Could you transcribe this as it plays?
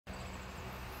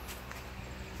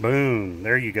Boom,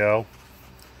 there you go.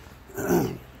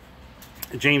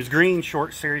 James Green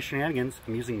Short Series Shenanigans.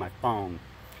 I'm using my phone.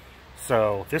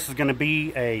 So this is going to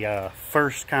be a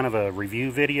first kind of a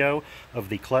review video of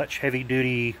the Klutch Heavy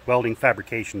Duty Welding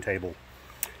Fabrication Table.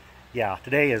 Yeah,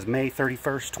 today is May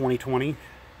 31st, 2020.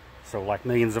 So like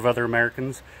millions of other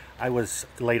Americans, I was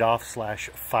laid off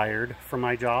 / fired from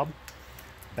my job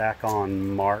back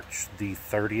on March the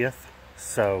 30th.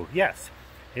 So yes,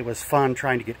 it was fun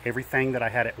trying to get everything that I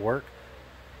had at work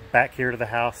back here to the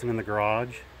house and in the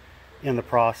garage. In the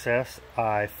process,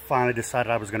 I finally decided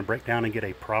I was going to break down and get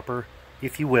a proper,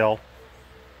 if you will,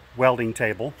 welding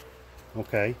table.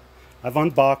 Okay, I've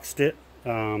unboxed it.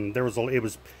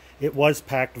 It was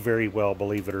packed very well,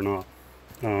 believe it or not.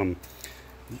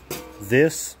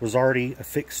 This was already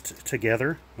affixed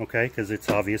together, okay, because it's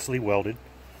obviously welded,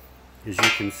 as you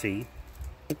can see.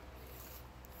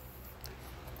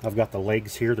 I've got the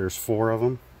legs here. There's 4 of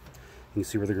them. You can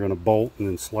see where they're going to bolt and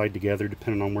then slide together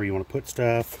depending on where you want to put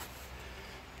stuff.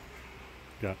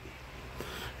 Got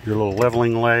your little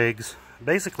leveling legs.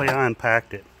 Basically, I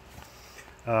unpacked it.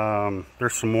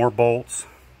 There's some more bolts,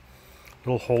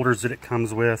 little holders that it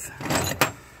comes with.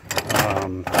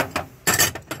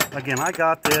 Again, I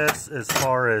got this as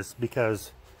far as,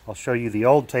 because I'll show you the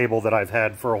old table that I've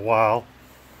had for a while.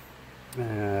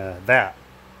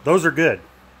 Those are good.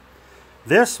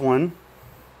 This one,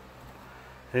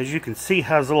 as you can see,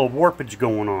 has a little warpage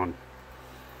going on.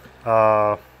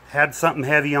 Had something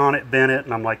heavy on it, bent it,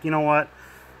 and I'm like, you know what?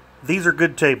 These are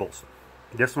good tables.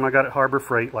 This one I got at Harbor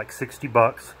Freight, like 60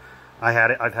 bucks. I've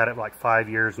had it like 5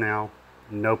 years now,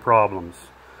 no problems.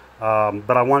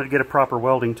 But I wanted to get a proper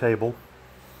welding table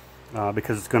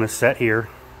because it's going to set here.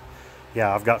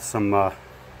 Yeah, I've got some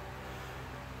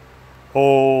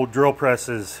old drill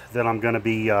presses that I'm going to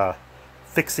be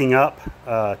fixing up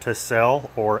to sell,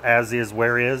 or as is,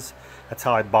 where is. That's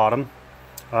how I bought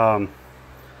them.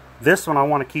 This one I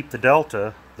want to keep the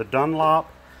Delta, the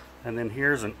Dunlop, and then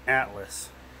here's an Atlas.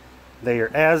 They are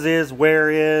as is, where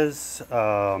is.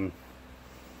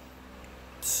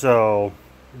 So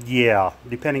yeah,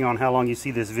 depending on how long you see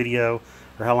this video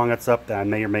or how long it's up, I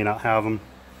may or may not have them.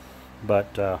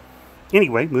 But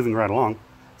anyway, moving right along,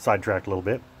 sidetracked a little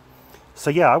bit. So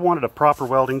yeah, I wanted a proper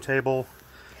welding table.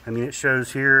 I mean, it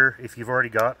shows here, if you've already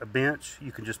got a bench,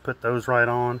 you can just put those right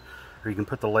on, or you can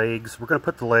put the legs. We're going to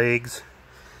put the legs.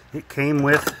 It came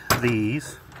with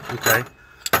these, okay,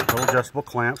 little adjustable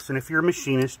clamps. And if you're a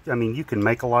machinist, I mean, you can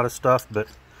make a lot of stuff, but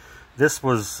this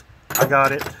was, I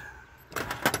got it,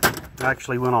 I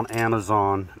actually went on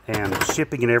Amazon, and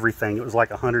shipping and everything, it was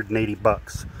like 180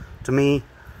 bucks. To me,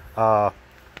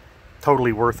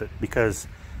 totally worth it, because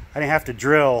I didn't have to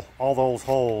drill all those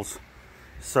holes.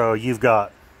 So you've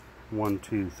got 1,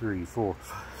 2, 3, 4,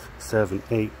 7,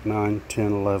 8, 9,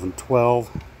 10, 11,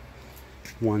 12.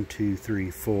 1, 2, 3,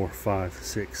 4, 5,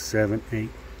 6, 7, 8,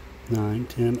 9,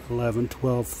 10, 11,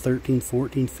 12, 13,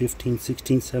 14, 15,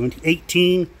 16, 17,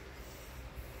 18.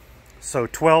 So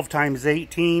 12 times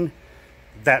 18,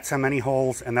 that's how many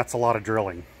holes, and that's a lot of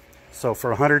drilling. So for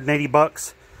 180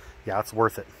 bucks, yeah, it's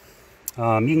worth it. You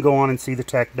can go on and see the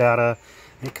tech data.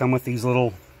 They come with these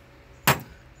little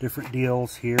different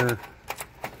deals here.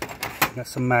 Got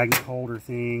some magnet holder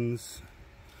things.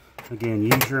 Again,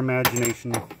 use your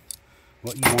imagination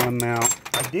what you want to mount.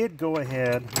 I did go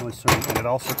ahead, and it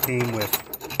also came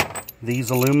with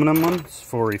these aluminum ones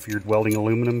for if you're welding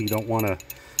aluminum. You don't want to,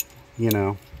 you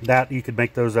know, that you could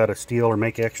make those out of steel or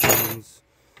make extra ones.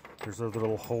 There's those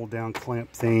little hold down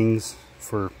clamp things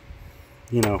for,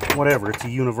 you know, whatever. It's a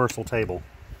universal table.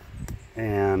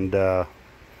 And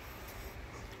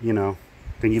you know,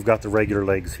 then you've got the regular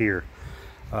legs here.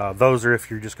 Those are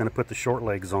if you're just going to put the short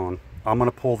legs on. I'm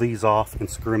going to pull these off and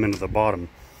screw them into the bottom.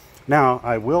 Now,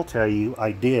 I will tell you,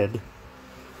 I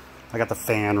got the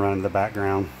fan running in the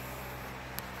background.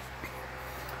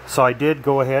 So I did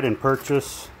go ahead and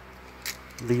purchase,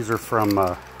 these are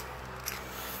from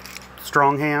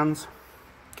Strong Hands,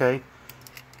 okay?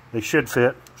 They should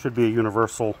fit, should be a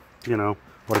universal, you know,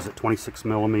 what is it, 26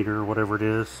 millimeter or whatever it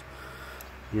is.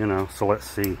 You know, so let's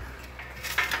see.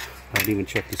 I didn't even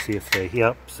check to see if they,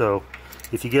 yep, so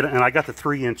if you get, and I got the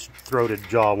 3-inch throated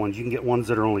jaw ones. You can get ones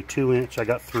that are only 2-inch. I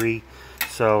got 3.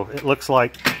 So it looks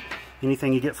like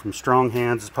anything you get from Strong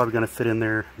Hands is probably going to fit in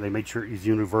there. They made sure it's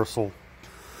universal.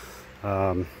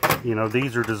 You know,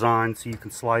 these are designed so you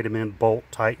can slide them in, bolt,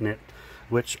 tighten it,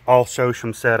 which I'll show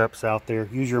some setups out there.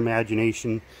 Use your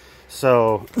imagination.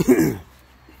 So, pull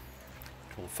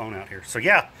the phone out here. So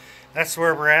yeah, that's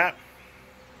where we're at.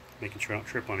 Making sure I don't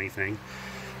trip on anything.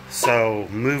 So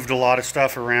moved a lot of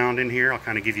stuff around in here. I'll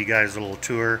kind of give you guys a little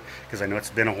tour because I know it's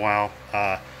been a while.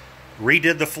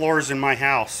 Redid the floors in my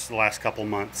house the last couple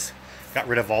months. Got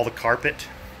rid of all the carpet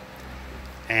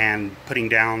and putting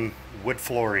down wood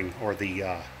flooring, or the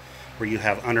where you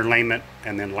have underlayment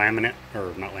and then laminate,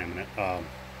 or not laminate.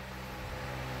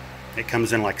 It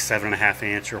comes in like 7.5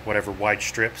 inch or whatever wide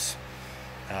strips.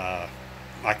 I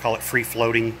call it free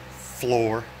floating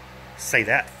floor. Say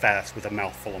that fast with a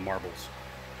mouthful of marbles.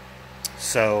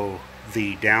 So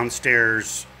the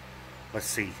downstairs, let's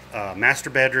see, master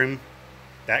bedroom,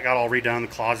 that got all redone, the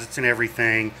closets and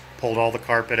everything, pulled all the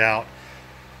carpet out,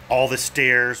 all the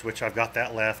stairs, which I've got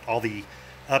that left, all the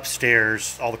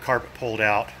upstairs, all the carpet pulled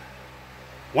out.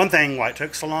 One thing why it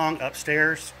took so long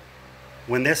upstairs,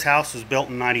 when this house was built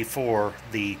in '94,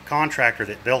 the contractor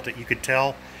that built it, you could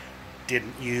tell,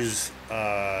 didn't use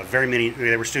very many.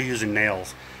 They were still using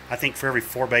nails. I think for every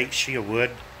 4x8 sheet of wood,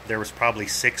 there was probably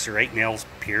 6 or 8 nails,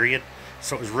 period.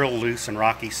 So it was real loose and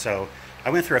rocky. So I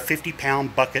went through a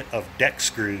 50-pound bucket of deck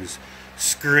screws,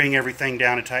 screwing everything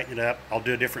down to tighten it up. I'll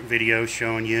do a different video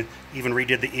showing you. Even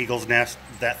redid the eagle's nest.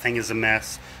 That thing is a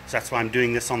mess. So that's why I'm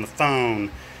doing this on the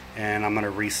phone, and I'm going to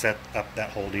reset up that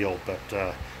whole deal. But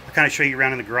I'll kind of show you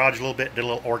around in the garage a little bit, did a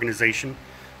little organization.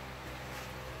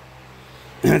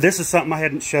 This is something I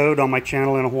hadn't showed on my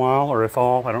channel in a while, or if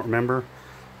all, I don't remember.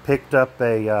 Picked up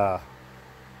a,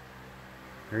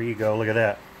 there you go, look at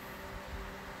that.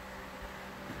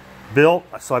 Built,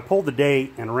 so I pulled the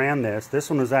date and ran this. This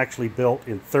one was actually built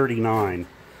in '39.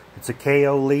 It's a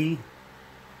K.O. Lee.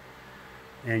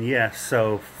 And yes,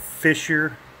 so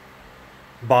Fisher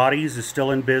Bodies is still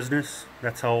in business.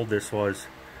 That's how old this was.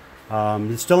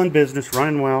 It's still in business,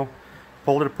 running well.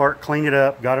 Pulled it apart, cleaned it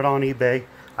up, got it on eBay.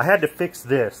 I had to fix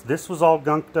this. This was all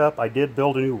gunked up. I did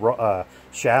build a new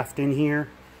shaft in here.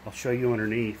 I'll show you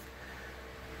underneath.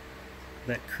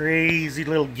 That crazy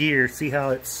little gear. See how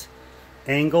it's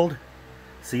angled?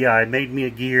 So yeah, I made me a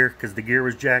gear because the gear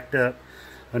was jacked up.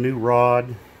 A new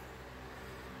rod.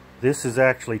 This is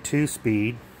actually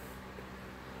 2-speed.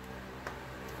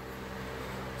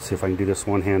 See if I can do this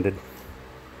one-handed.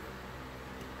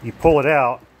 You pull it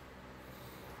out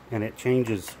and it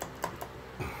changes.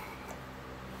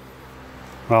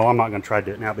 Well, I'm not going to try to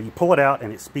do it now, but you pull it out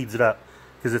and it speeds it up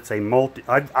because it's a multi.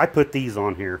 I put these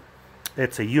on here.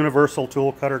 It's a universal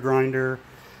tool cutter grinder.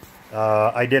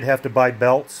 I did have to buy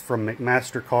belts from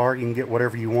McMaster-Carr. You can get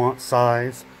whatever you want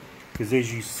size, because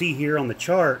as you see here on the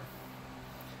chart,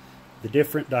 the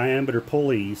different diameter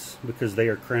pulleys, because they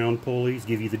are crown pulleys,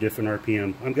 give you the different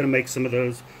RPM. I'm going to make some of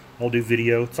those. I'll do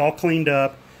video. It's all cleaned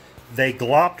up. They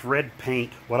glopped red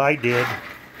paint. What I did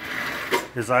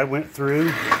is I went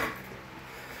through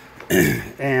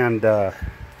and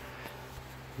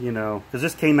you know, because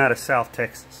this came out of South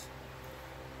Texas.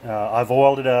 I've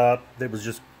oiled it up. There was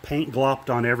just paint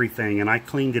glopped on everything, and I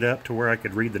cleaned it up to where I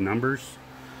could read the numbers.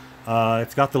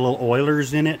 It's got the little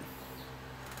oilers in it.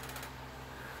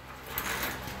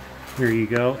 Here you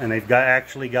go, and they've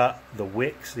actually got the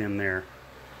wicks in there.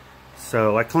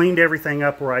 So I cleaned everything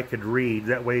up where I could read.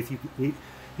 That way, if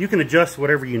you can adjust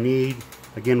whatever you need.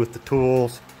 Again, with the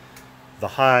tools, the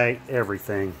height,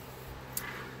 everything.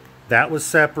 That was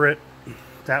separate.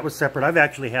 That was separate. I've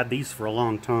actually had these for a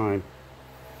long time.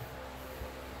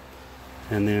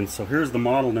 And then, so here's the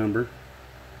model number.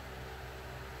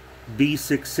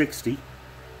 B660.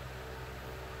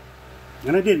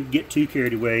 And I didn't get too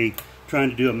carried away trying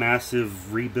to do a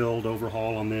massive rebuild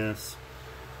overhaul on this.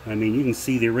 I mean, you can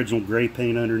see the original gray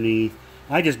paint underneath.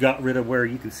 I just got rid of where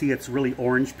you can see it's really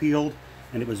orange peeled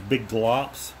and it was big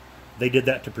glops. They did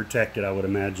that to protect it, I would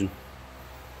imagine.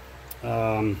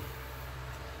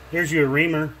 Here's your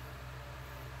reamer.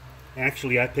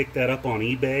 Actually, I picked that up on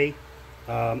eBay.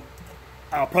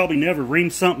 I'll probably never ream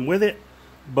something with it,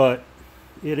 but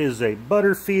it is a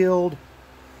Butterfield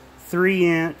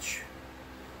 3-inch.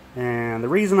 And the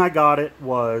reason I got it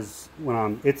was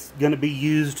it's going to be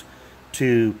used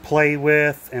to play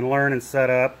with and learn and set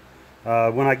up.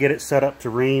 When I get it set up to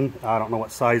ream, I don't know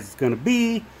what size it's going to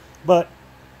be, but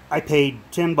I paid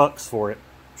 10 bucks for it,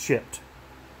 shipped.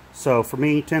 So for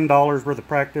me, $10 worth of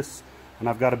practice, and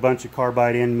I've got a bunch of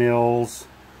carbide end mills,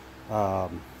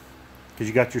 because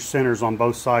you got your centers on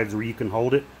both sides where you can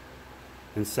hold it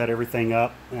and set everything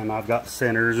up. And I've got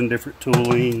centers and different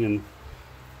tooling, and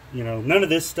you know, none of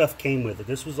this stuff came with it.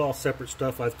 This was all separate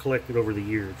stuff I've collected over the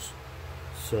years.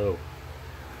 So,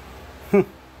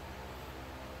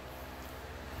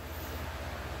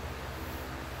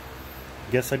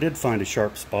 guess I did find a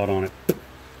sharp spot on it.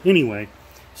 Anyway,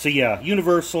 so yeah,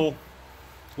 universal,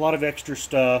 a lot of extra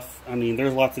stuff. I mean,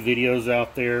 there's lots of videos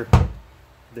out there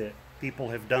that people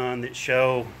have done that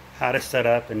show how to set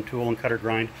up and tool and cutter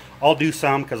grind. I'll do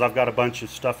some because I've got a bunch of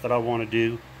stuff that I want to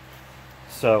do.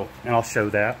 So, and I'll show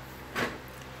that.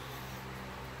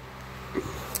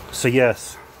 So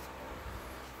yes,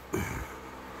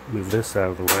 move this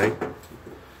out of the way.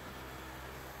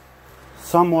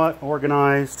 Somewhat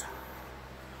organized.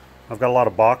 I've got a lot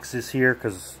of boxes here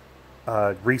because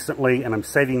recently, and I'm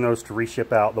saving those to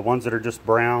reship out. The ones that are just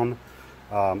brown,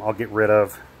 I'll get rid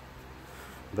of.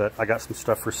 But I got some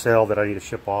stuff for sale that I need to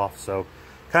ship off. So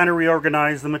kind of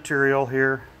reorganize the material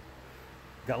here.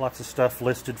 Got lots of stuff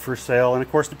listed for sale. And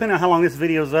of course, depending on how long this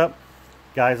video's up,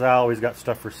 guys, I always got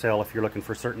stuff for sale if you're looking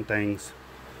for certain things.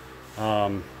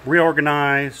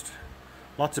 Reorganized.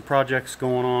 Lots of projects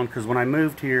going on, because when I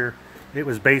moved here, it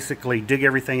was basically dig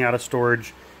everything out of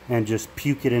storage and just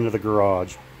puke it into the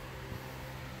garage.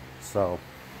 So,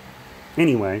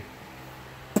 anyway,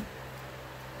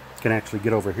 can actually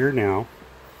get over here now.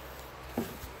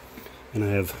 And I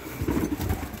have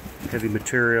heavy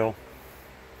material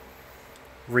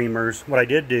reamers. What I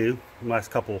did do in the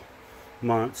last couple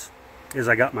months is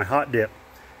I got my hot dip,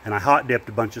 and I hot dipped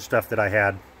a bunch of stuff that I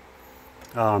had,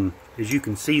 as you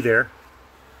can see there.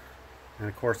 And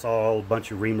of course, all a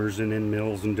bunch of reamers and end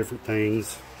mills and different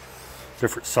things,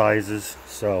 different sizes.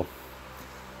 So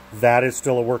that is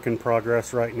still a work in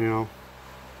progress right now.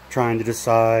 Trying to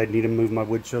decide, need to move my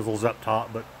wood chisels up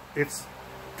top, but it's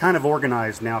kind of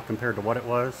organized now compared to what it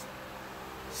was.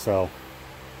 So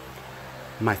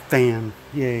my fan,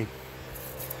 yay.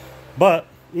 But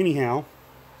anyhow,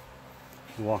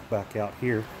 walk back out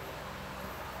here.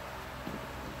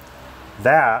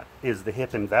 That is the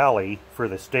hip and valley for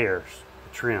the stairs,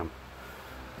 the trim.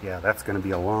 Yeah, that's going to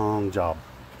be a long job.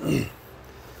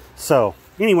 So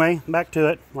anyway, back to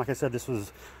it. Like I said, this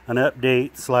was an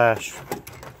update slash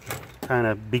kind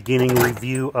of beginning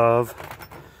review of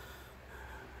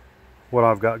what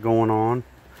I've got going on.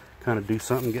 Kind of do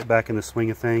something, get back in the swing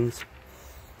of things.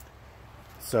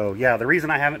 So yeah, the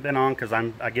reason I haven't been on, because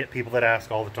I get people that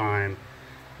ask all the time.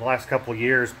 The last couple of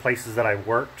years, places that I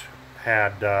worked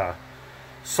had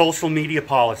social media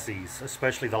policies,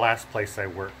 especially the last place I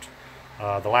worked.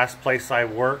 The last place I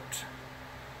worked,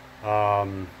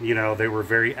 you know, they were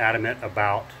very adamant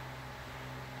about,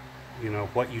 you know,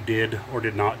 what you did or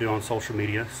did not do on social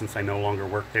media. Since I no longer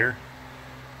work there,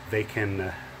 they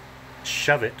can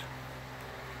shove it.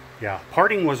 Yeah,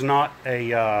 parting was not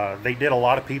a, they did a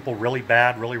lot of people really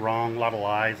bad, really wrong, a lot of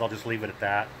lies. I'll just leave it at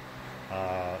that.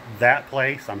 That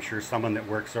place, I'm sure someone that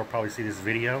works there will probably see this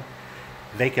video.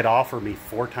 They could offer me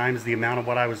 4 times the amount of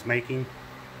what I was making.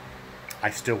 I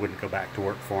still wouldn't go back to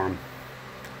work for them.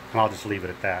 And I'll just leave it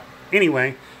at that.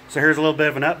 Anyway, so here's a little bit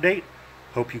of an update.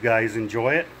 Hope you guys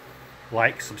enjoy it.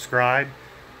 Like, subscribe.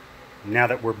 Now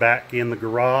that we're back in the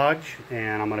garage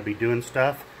and I'm going to be doing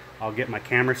stuff, I'll get my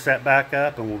camera set back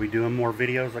up and we'll be doing more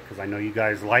videos because I know you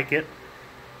guys like it.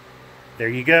 There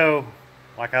you go.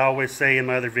 Like I always say in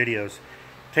my other videos,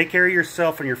 take care of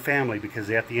yourself and your family, because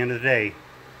at the end of the day,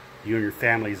 you and your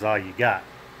family is all you got.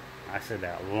 I said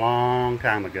that a long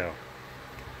time ago.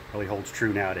 Really holds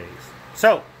true nowadays.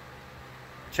 So,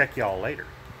 check y'all later.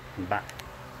 Bye.